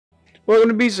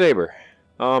Welcome to Saber.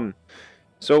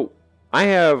 So I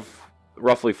have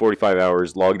roughly 45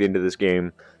 hours logged into this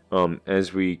game,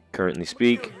 as we currently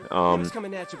speak. That's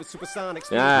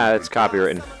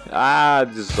copywritten.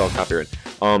 This is all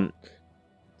copywritten.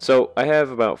 So I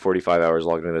have about 45 hours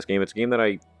logged into this game. It's a game that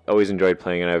I always enjoyed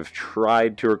playing, and I've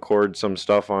tried to record some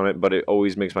stuff on it, but it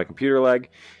always makes my computer lag.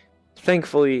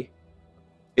 Thankfully,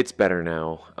 it's better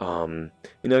now. I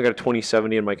got a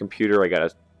 2070 in my computer. I got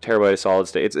a terabyte of solid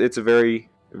state. It's a very,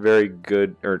 very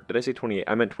good, or did I say 28?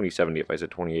 I meant 2070 if I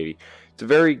said 2080. It's a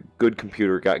very good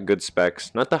computer, got good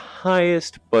specs. Not the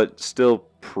highest, but still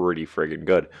pretty friggin'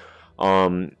 good.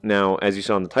 Now, as you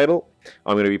saw in the title,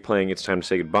 I'm going to be playing It's Time to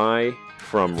Say Goodbye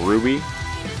from Ruby.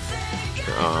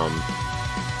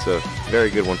 It's a very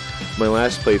good one. My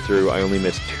last playthrough, I only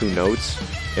missed 2 notes,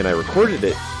 and I recorded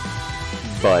it,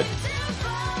 but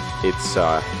it's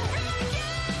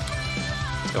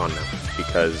gone now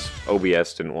because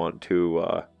OBS didn't want to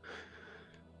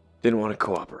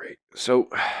cooperate. So,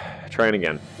 trying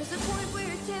again.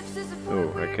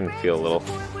 Ooh, I can feel a little.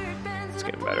 It's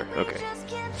getting better. Okay.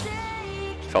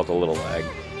 Felt a little lag.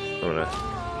 I'm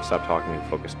gonna stop talking and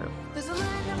focus now.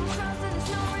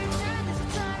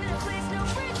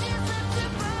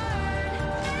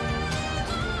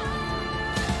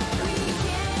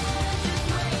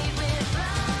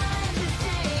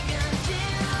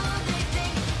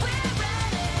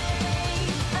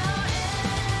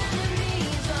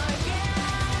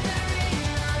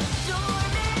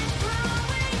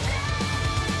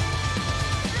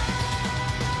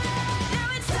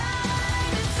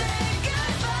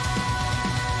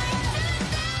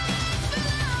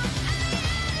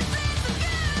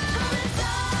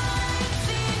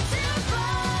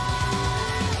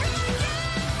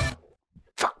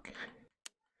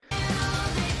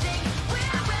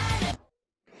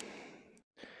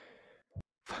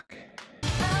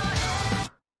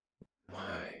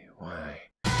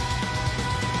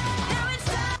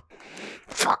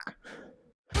 Fuck.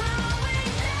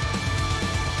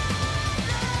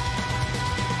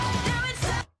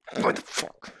 What the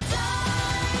fuck?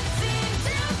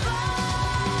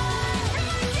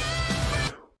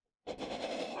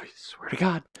 Oh, I swear to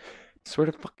God. I swear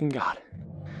to fucking God.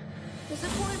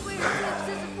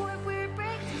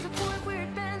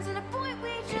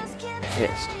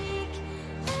 Pissed.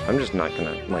 I'm just not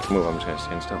gonna move, I'm just gonna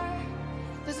stand still.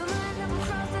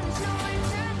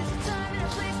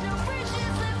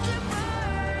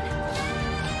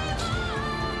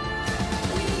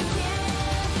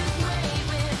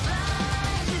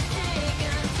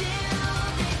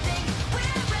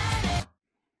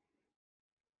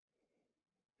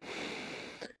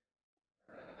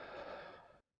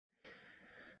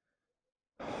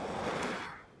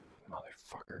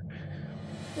 Motherfucker.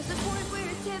 There's a point where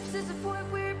it tips, there's a point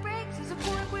where it breaks, there's a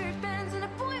point where it bends, and a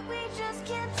point we just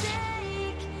can't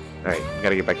take. Alright,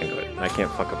 gotta get back into it. I can't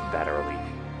fuck up that early.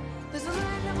 There's a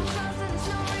line that will cross and there's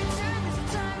no return. There's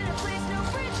a time and a place, no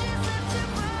bridges left to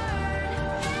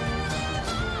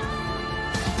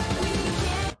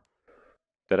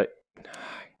burn. Did I?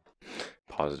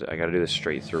 Paused it. I gotta do this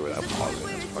straight through without pausing.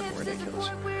 That's fucking ridiculous.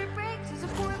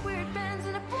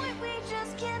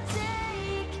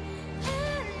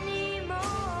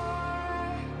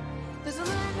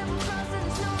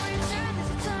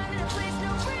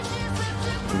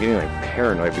 I'm getting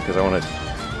paranoid because I want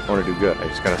to do good. I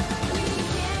just gotta.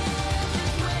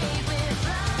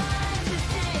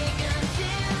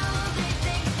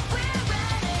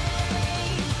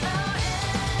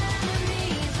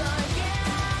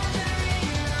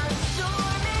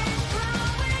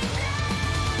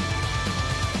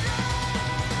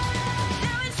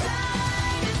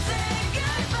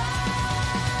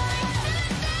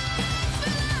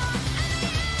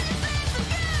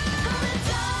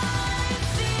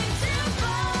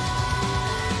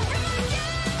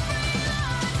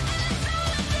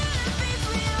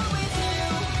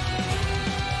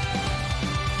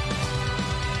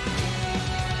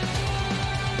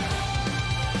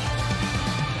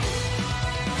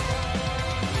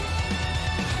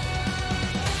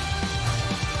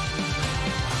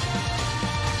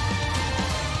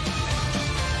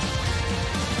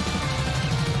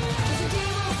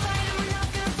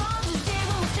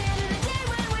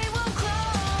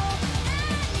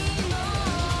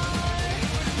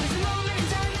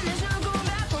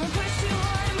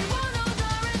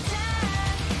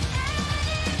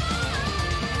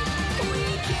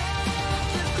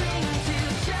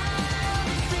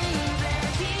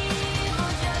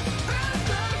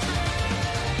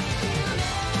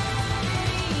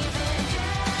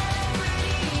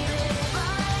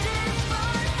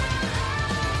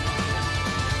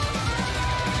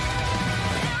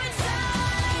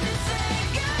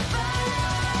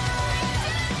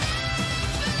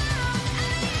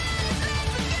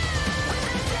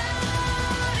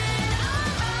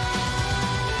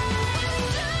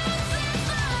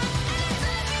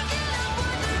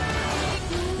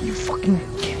 fucking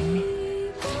kidding me?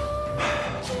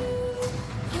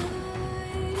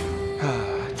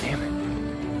 Damn it.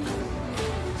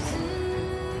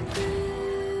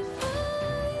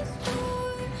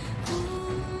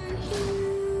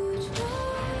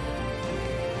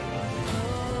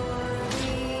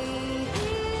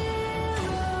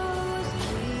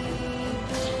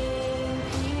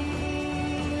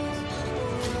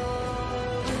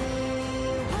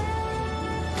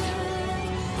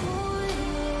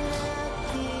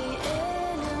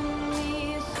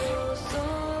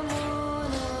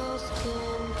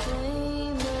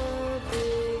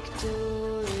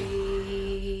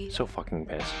 So fucking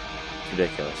pissed. It's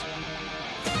ridiculous.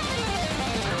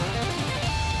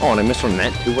 Oh, and I missed on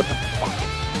that too. What the fuck?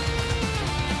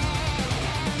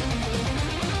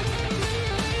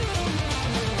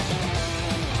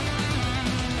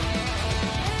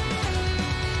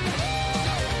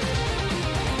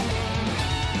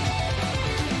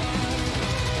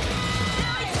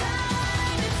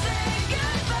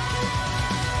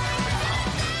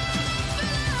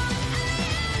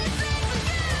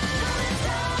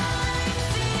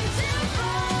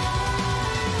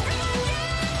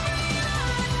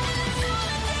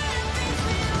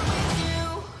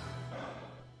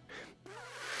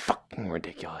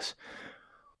 Ridiculous.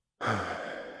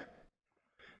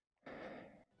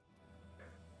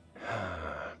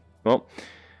 Well, I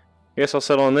guess I'll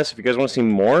settle on this. If you guys want to see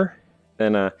more,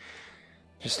 then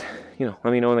just, you know,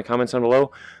 let me know in the comments down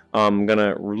below. I'm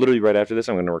gonna literally right after this,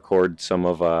 I'm gonna record some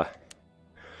of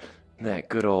that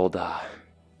good old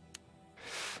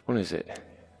what is it?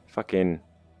 Fucking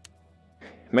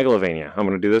Megalovania. I'm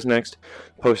gonna do this next.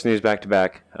 Posting these back to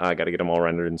back. I gotta get them all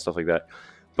rendered and stuff like that.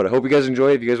 But I hope you guys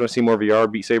enjoy. If you guys want to see more VR,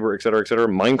 Beat Saber, etc.,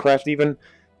 Minecraft even,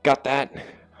 got that.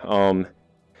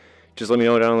 Just let me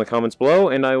know down in the comments below,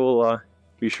 and I will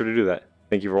be sure to do that.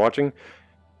 Thank you for watching.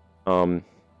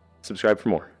 Subscribe for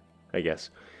more, I guess.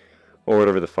 Or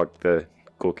whatever the fuck the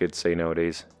cool kids say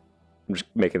nowadays. I'm just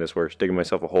making this worse, digging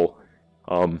myself a hole.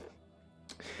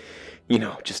 You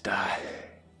know, just,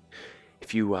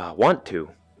 if you want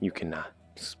to, you can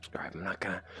subscribe. I'm not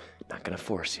gonna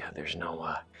force you. There's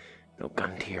no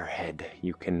gun to your head.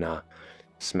 You can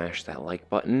smash that like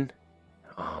button,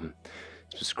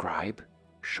 subscribe,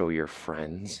 show your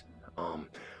friends,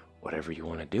 whatever you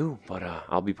want to do. But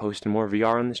I'll be posting more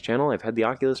VR on this channel. I've had the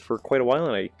Oculus for quite a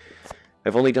while, and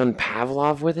I've only done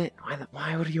Pavlov with it.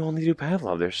 Why would you only do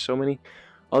Pavlov? There's so many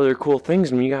other cool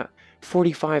things, and you got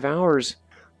 45 hours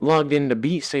logged into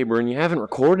Beat Saber, and you haven't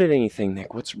recorded anything,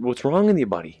 Nick. What's wrong with you,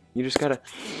 buddy? You just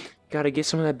gotta get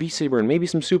some of that Beat Saber and maybe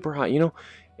some Super Hot, you know.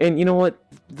 And you know what?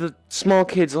 The small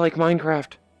kids like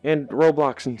Minecraft and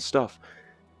Roblox and stuff.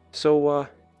 So,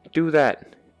 do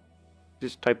that.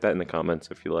 Just type that in the comments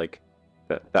if you like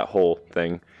that whole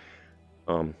thing.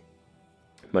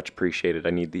 Much appreciated. I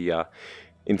need the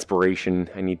inspiration.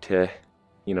 I need to,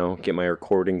 you know, get my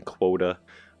recording quota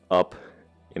up.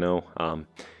 You know,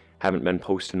 haven't been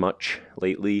posting much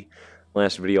lately.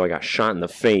 Last video I got shot in the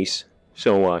face.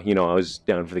 So, you know, I was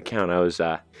down for the count. I was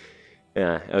out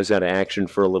of action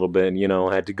for a little bit. You know,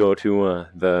 I had to go to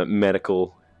the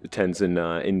medical attendants in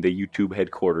the YouTube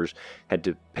headquarters. Had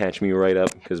to patch me right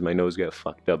up because my nose got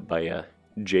fucked up by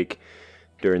Jake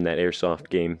during that airsoft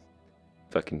game.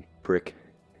 Fucking prick.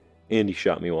 And he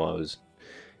shot me while I was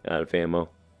out of ammo.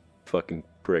 Fucking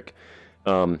prick.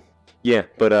 Yeah,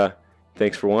 but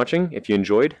thanks for watching. If you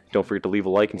enjoyed, don't forget to leave a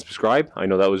like and subscribe. I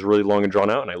know that was really long and drawn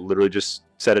out, and I literally just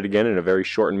said it again in a very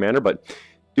shortened manner, but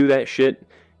do that shit.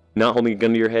 Not holding a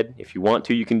gun to your head. If you want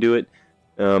to, you can do it.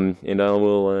 And I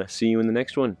will see you in the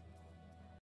next one.